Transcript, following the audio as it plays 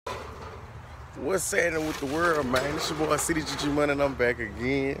What's happening with the world, man? It's your boy CDG GMONEY and I'm back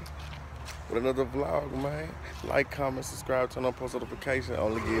again with another vlog, man. Like, comment, subscribe, turn on post notifications.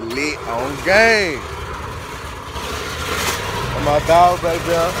 Only get lit on game. And my dog back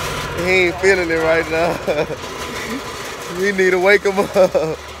there, he ain't feeling it right now. We need to wake him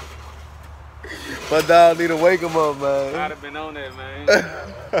up. My dog need to wake him up, man. I'd have been on that, man.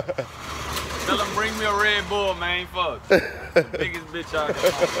 Tell him bring me a Red Bull, man. Fuck. Biggest bitch out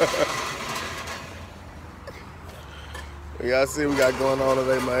there. Y'all see what we got going on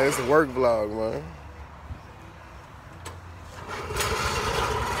today, man. It's a work vlog, man.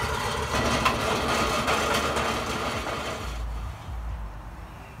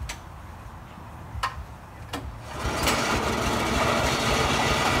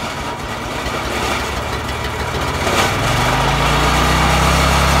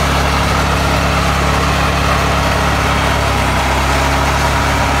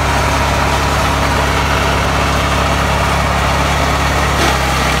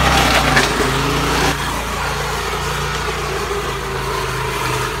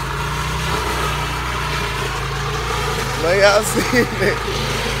 Man, y'all seen it.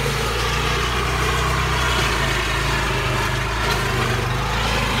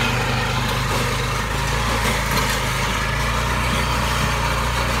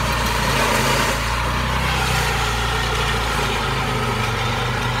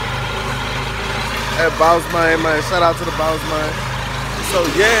 That boss man, shout out to the boss man. So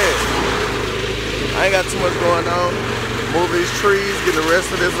yeah, I ain't got too much going on. Moving these trees, getting the rest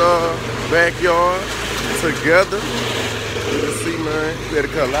of this backyard together. You can see, man, we had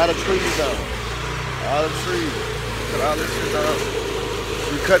to cut a lot of trees down. All the trees. Cut all this shit down.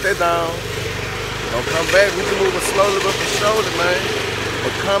 We cut that down. Don't come back. We can move it slowly but for shoulder, man.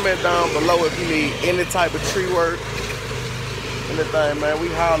 But comment down below if you need any type of tree work. Anything, man. We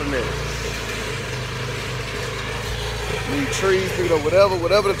hollering at it. Need trees, you know, whatever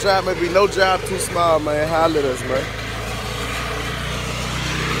the job may be. No job too small, man. Holler at us, man.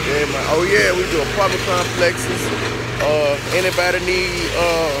 Yeah, man. Oh yeah, we do apartment complexes. Anybody need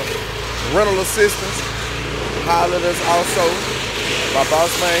rental assistance, holler at us also. My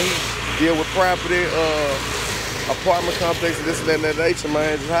boss man, he deal with property, apartment complexes, this and that nature,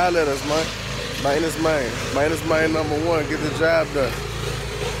 man. Just holler at us, man. Maintenance man. Maintenance man #1, get the job done.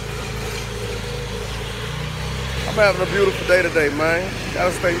 I'm having a beautiful day today, man.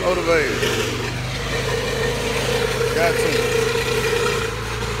 Gotta stay motivated. Got to.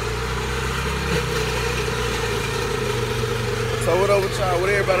 So what up with y'all? What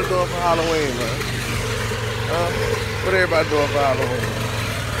everybody doing for Halloween, man? What everybody doing for Halloween?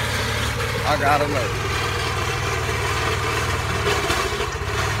 I gotta know.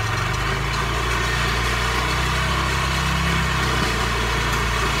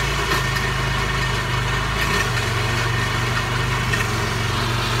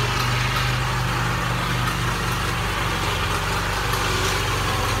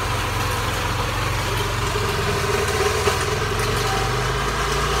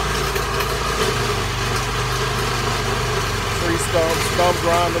 Stump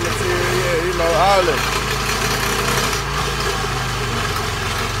grinder material, yeah, you know, all that.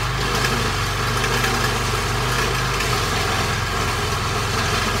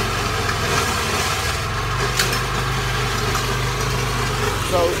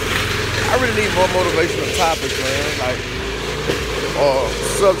 So, I really need more motivational topics, man, like, or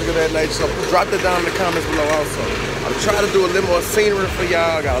subject of that nature. So, drop that down in the comments below also. I'm trying to do a little more scenery for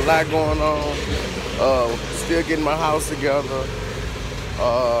y'all. Got a lot going on. Still getting my house together.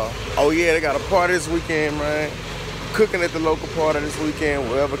 Oh yeah, they got a party this weekend, man. Cooking at the local party this weekend,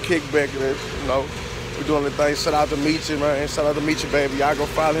 whatever kickback it is, you know. We're doing the thing. Shout out to Meechy, man. Shout out to Meechy, baby. Y'all go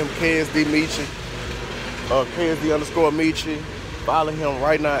follow him, KSD Meechy. KSD_Meechy. Follow him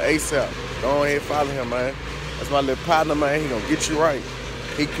right now, ASAP. Go ahead, follow him, man. That's my little partner, man. He gonna get you right.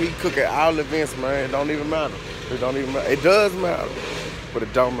 He cook at all events, man. It don't even matter. It don't even matter. It does matter, but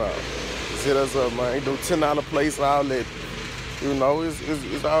it don't matter. Just hit us up, man. He do $10 place outlet. You know,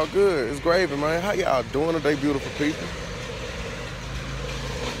 it's all good. It's gravy, man. How y'all doing today, beautiful people?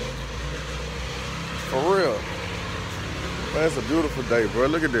 For real. Man, it's a beautiful day, bro.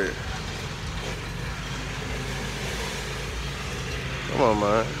 Look at that. Come on,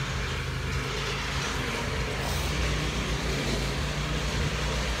 man.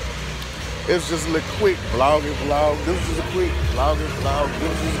 It's just a little quick vlogging vlog. This is just a quick vlogging vlog.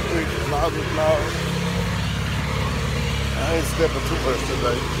 This is just a quick vlogging vlog. I ain't stepping too much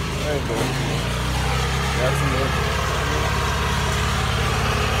today. I ain't doing it. Got some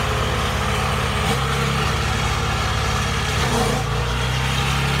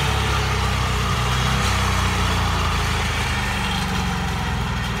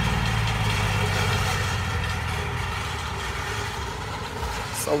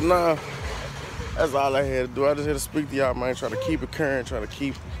So now, that's all I had to do. I just had to speak to y'all, man. Try to keep it current, try to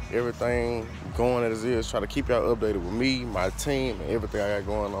keep everything going as it is. Try to keep y'all updated with me, my team, and everything I got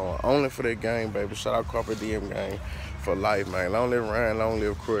going on. Only for that game, baby. Shout out Corporate DM game for life, man. Long live Ryan, long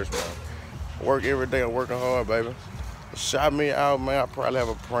live Crush, man. Work every day. I'm working hard, baby. Shout me out, man. I'll probably have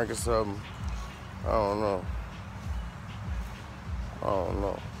a prank or something. I don't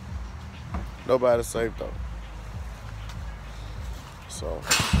know. Nobody's safe, though. So,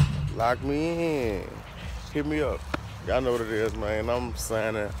 lock me in. Hit me up. Y'all know what it is, man. I'm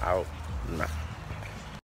signing out now.